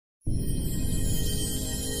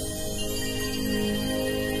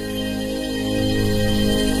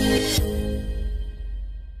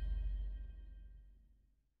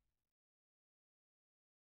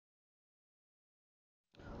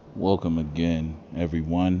Welcome again,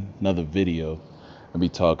 everyone. Another video. I'll be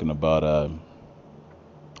talking about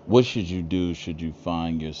what should you do should you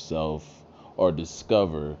find yourself or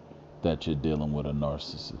discover that you're dealing with a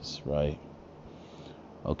narcissist, right?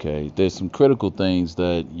 Okay, there's some critical things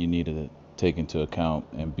that you need to take into account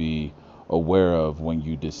and be aware of when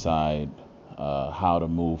you decide how to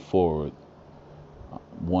move forward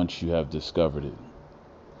once you have discovered it.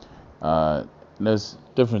 Uh, there's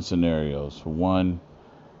different scenarios. For one,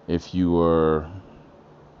 if you are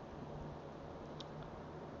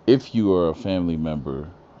if you are a family member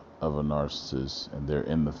of a narcissist and they're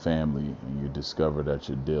in the family and you discover that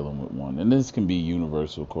you're dealing with one, and this can be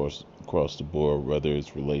universal across the board, whether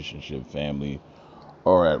it's relationship, family,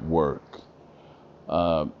 or at work.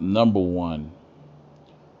 Number one,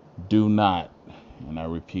 do not, and I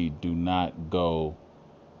repeat, do not go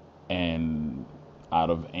and out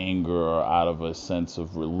of anger or out of a sense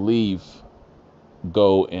of relief,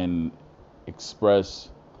 go and express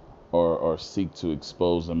or seek to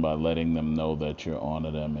expose them by letting them know that you're on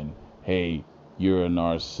to them and, hey, you're a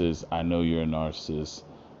narcissist, I know you're a narcissist,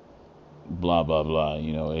 blah blah blah,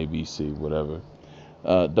 ABC, whatever.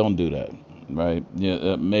 Don't do that, right? Yeah,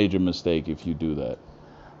 a major mistake if you do that,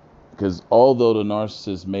 because although the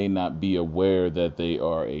narcissist may not be aware that they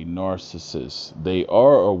are a narcissist, they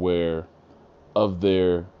are aware of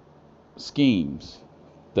their schemes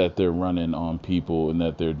that they're running on people and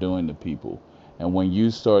that they're doing to people. And when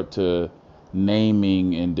you start to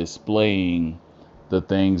naming and displaying the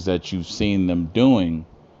things that you've seen them doing,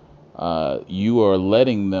 you are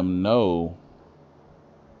letting them know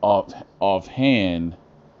offhand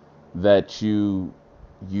that you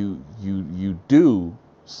do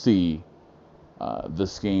see the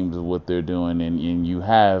schemes of what they're doing, and you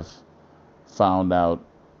have found out,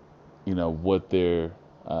 what their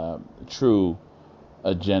true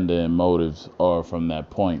agenda and motives are from that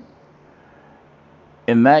point.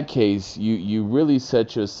 In that case, you really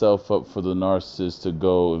set yourself up for the narcissist to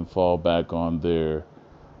go and fall back on their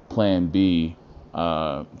plan B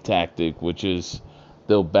tactic, which is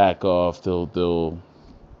they'll back off. They'll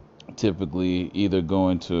typically either go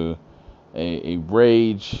into a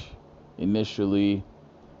rage initially.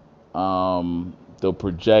 They'll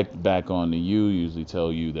project back onto you, usually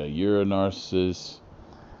tell you that you're a narcissist,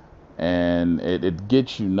 and it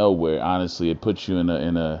gets you nowhere. Honestly, it puts you in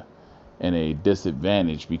a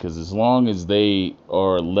disadvantage, because as long as they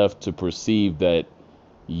are left to perceive that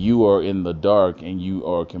you are in the dark and you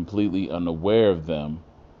are completely unaware of them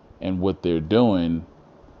and what they're doing,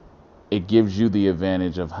 it gives you the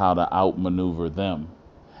advantage of how to outmaneuver them.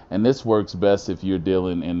 And this works best if you're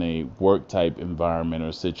dealing in a work type environment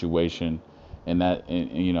or situation, in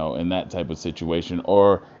that type of situation,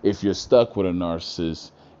 or if you're stuck with a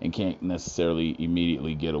narcissist and can't necessarily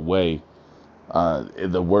immediately get away.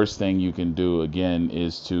 The worst thing you can do, again,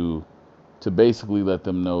 is to basically let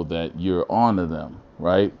them know that you're on to them,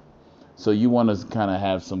 right? So you want to kind of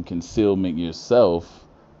have some concealment yourself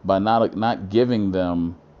by not giving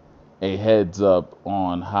them a heads up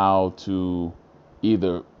on how to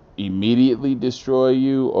either immediately destroy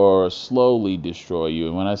you or slowly destroy you.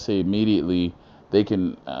 And when I say immediately, they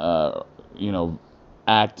can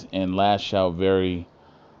act and lash out very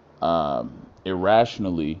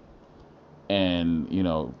irrationally, and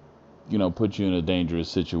put you in a dangerous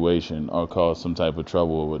situation or cause some type of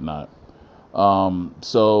trouble or whatnot.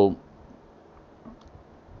 So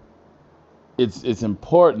it's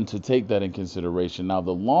important to take that in consideration. Now,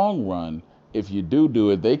 the long run, if you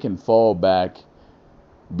do it, they can fall back,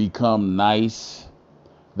 become nice.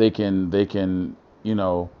 They can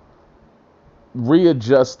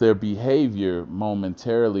readjust their behavior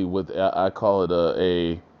momentarily with, I call it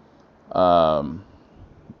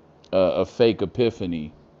a fake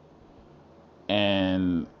epiphany,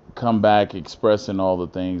 and come back expressing all the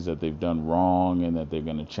things that they've done wrong and that they're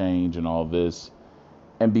going to change and all this.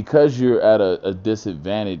 And because you're at a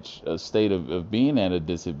disadvantage, a state of being at a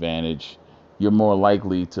disadvantage, you're more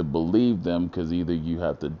likely to believe them, because either you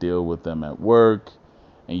have to deal with them at work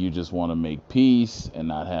and you just want to make peace and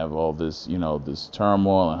not have all this, this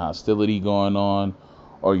turmoil and hostility going on,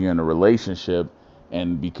 or you're in a relationship,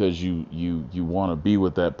 and because you want to be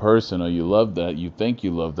with that person, or you think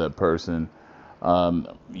you love that person,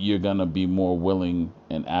 you're gonna be more willing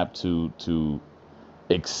and apt to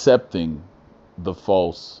accepting the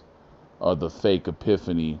false or the fake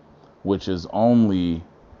epiphany, which is only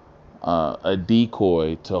a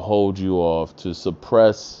decoy to hold you off, to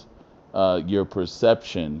suppress your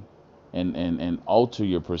perception and alter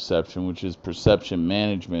your perception, which is perception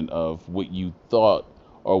management of what you thought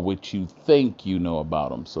or what you think you know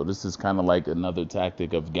about them. So this is kind of like another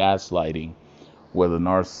tactic of gaslighting, where the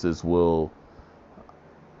narcissist will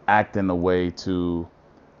act in a way to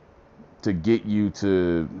get you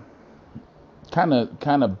to kind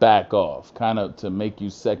of back off, kind of to make you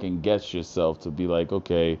second guess yourself, to be like,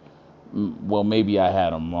 okay, well, maybe I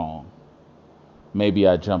had them wrong. Maybe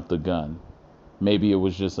I jumped the gun. Maybe it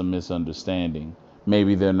was just a misunderstanding.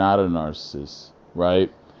 Maybe they're not a narcissist,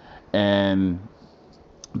 right? And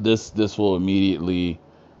this will immediately,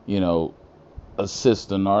 you know, assist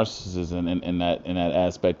the narcissist in that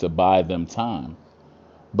aspect, to buy them time.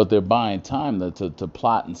 But they're buying time to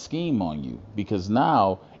plot and scheme on you, because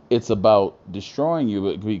now it's about destroying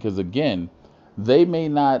you. Because again, they may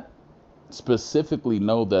not specifically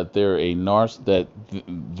know that they're a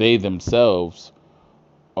they themselves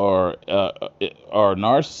are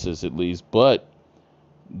narcissists, at least, but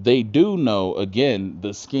they do know, again,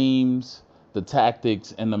 the schemes, the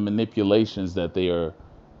tactics, and the manipulations that they are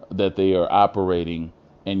operating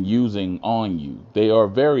and using on you. They are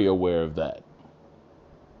very aware of that.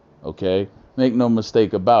 Okay, make no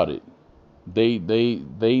mistake about it. They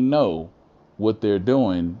know what they're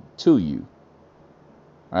doing to you.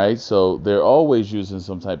 All right, so they're always using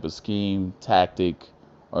some type of scheme, tactic,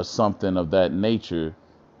 or something of that nature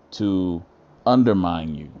to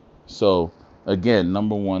undermine you. So again,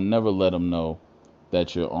 number one, never let them know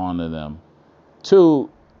that you're on to them. Two,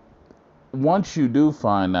 once you do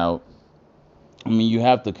find out, I mean, you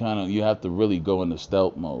have to really go into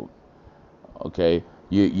stealth mode. Okay,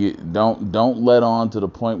 you don't let on to the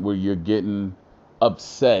point where you're getting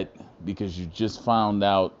upset because you just found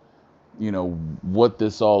out, what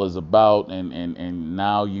this all is about, and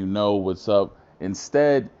now you know what's up.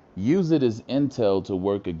 Instead, use it as intel to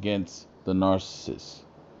work against the narcissist,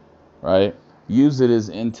 right? Use it as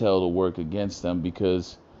intel to work against them,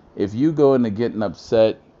 because if you go into getting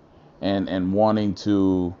upset and wanting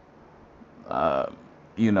to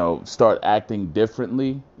start acting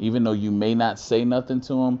differently, even though you may not say nothing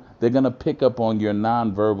to them, they're going to pick up on your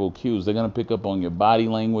nonverbal cues. They're going to pick up on your body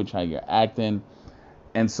language, how you're acting.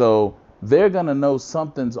 And so they're going to know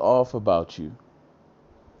something's off about you,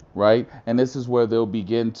 right? And this is where they'll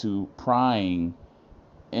begin to prying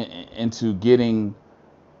into getting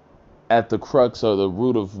at the crux or the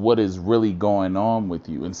root of what is really going on with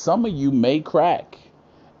you. And some of you may crack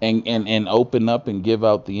and open up and give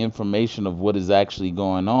out the information of what is actually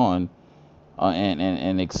going on,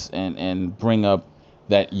 and bring up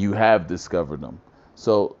that you have discovered them.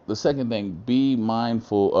 So the second thing, be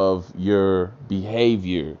mindful of your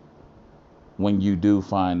behavior when you do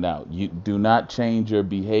find out. You do not change your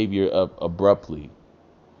behavior up abruptly.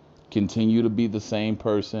 Continue to be the same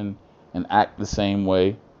person and act the same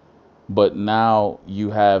way, but now you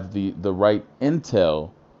have the right intel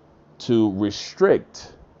to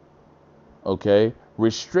restrict. Okay,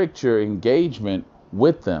 restrict your engagement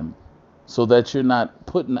with them, so that you're not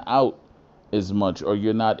putting out as much, or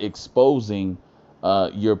you're not exposing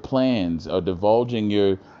your plans, or divulging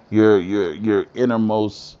your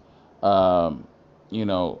innermost, you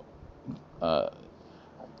know, uh,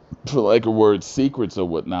 for like a word, secrets or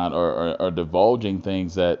whatnot, or divulging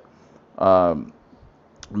things that um,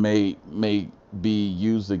 may be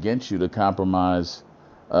used against you to compromise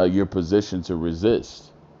your position to resist.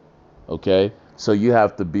 Okay, so you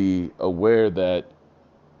have to be aware that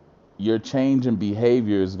your change in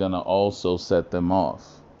behavior is going to also set them off.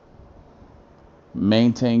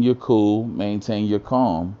 Maintain your cool, maintain your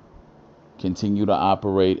calm, continue to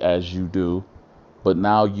operate as you do, but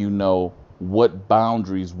now you know what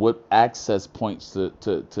boundaries, what access points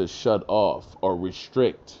to shut off or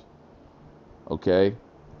restrict. Okay,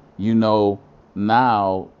 you know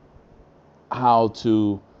now how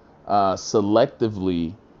to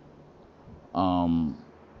selectively um,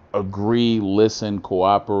 agree, listen,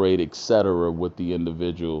 cooperate, etc. with the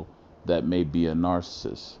individual that may be a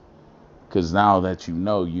narcissist. Because now that you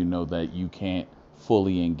know that you can't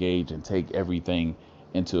fully engage and take everything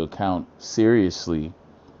into account seriously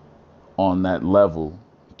on that level,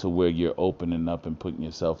 to where you're opening up and putting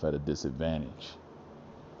yourself at a disadvantage.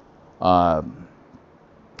 Um,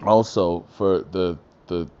 Also, for the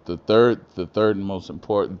third and most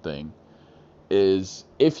important thing is,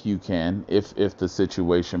 if you can, if the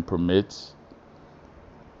situation permits,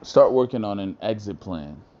 start working on an exit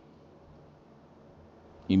plan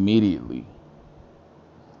immediately.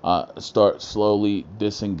 Start slowly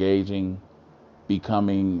disengaging,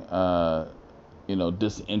 becoming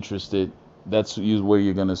disinterested. That's where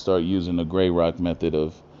you're going to start using the gray rock method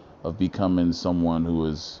of becoming someone who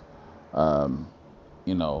is um,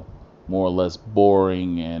 more or less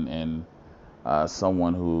boring, and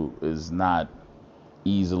someone who is not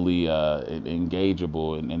easily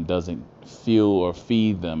engageable, and doesn't fuel or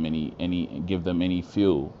feed them any give them any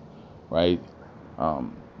fuel, right?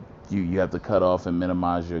 Um, you have to cut off and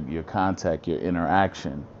minimize your contact, your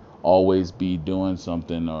interaction. Always be doing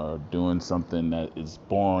something, or doing something that is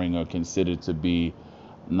boring or considered to be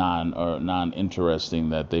non interesting,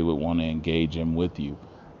 that they would want to engage in with you.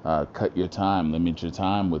 Cut your time, limit your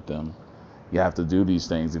time with them. You have to do these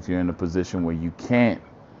things. If you're in a position where you can't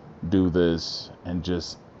do this and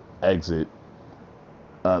just exit,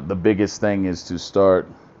 the biggest thing is to start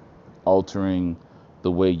altering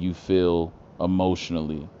the way you feel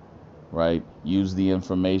emotionally, right? Use the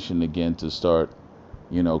information again to start,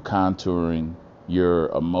 contouring your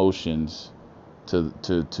emotions to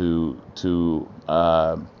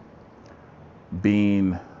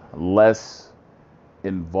being less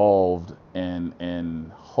involved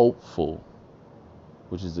and hopeful,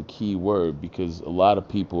 which is a key word, because a lot of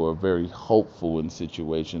people are very hopeful in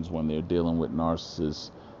situations when they're dealing with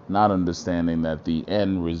narcissists, not understanding that the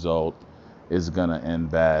end result is gonna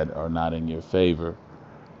end bad or not in your favor.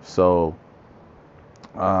 So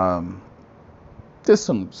just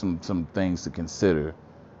some things to consider,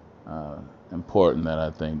 important, that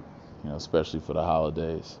I think, especially for the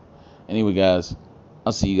holidays. Anyway, guys,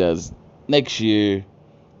 I'll see you guys next year.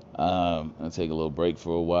 I'll take a little break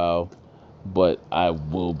for a while, but I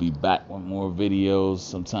will be back with more videos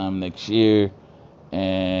sometime next year,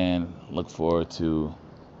 and look forward to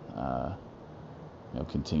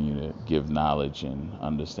continue to give knowledge and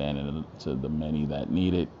understanding to the many that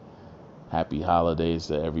need it. Happy holidays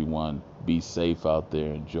to everyone. Be safe out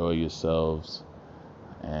there. Enjoy yourselves.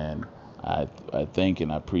 And I thank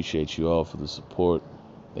and I appreciate you all for the support.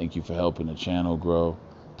 Thank you for helping the channel grow.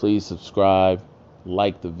 Please subscribe,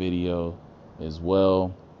 like the video as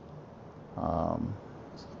well,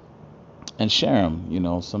 and share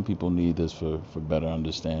them. Some people need this for better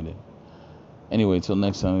understanding. Anyway, till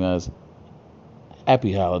next time, guys.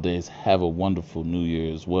 Happy holidays. Have a wonderful New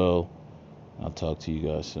Year as well. I'll talk to you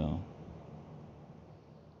guys soon.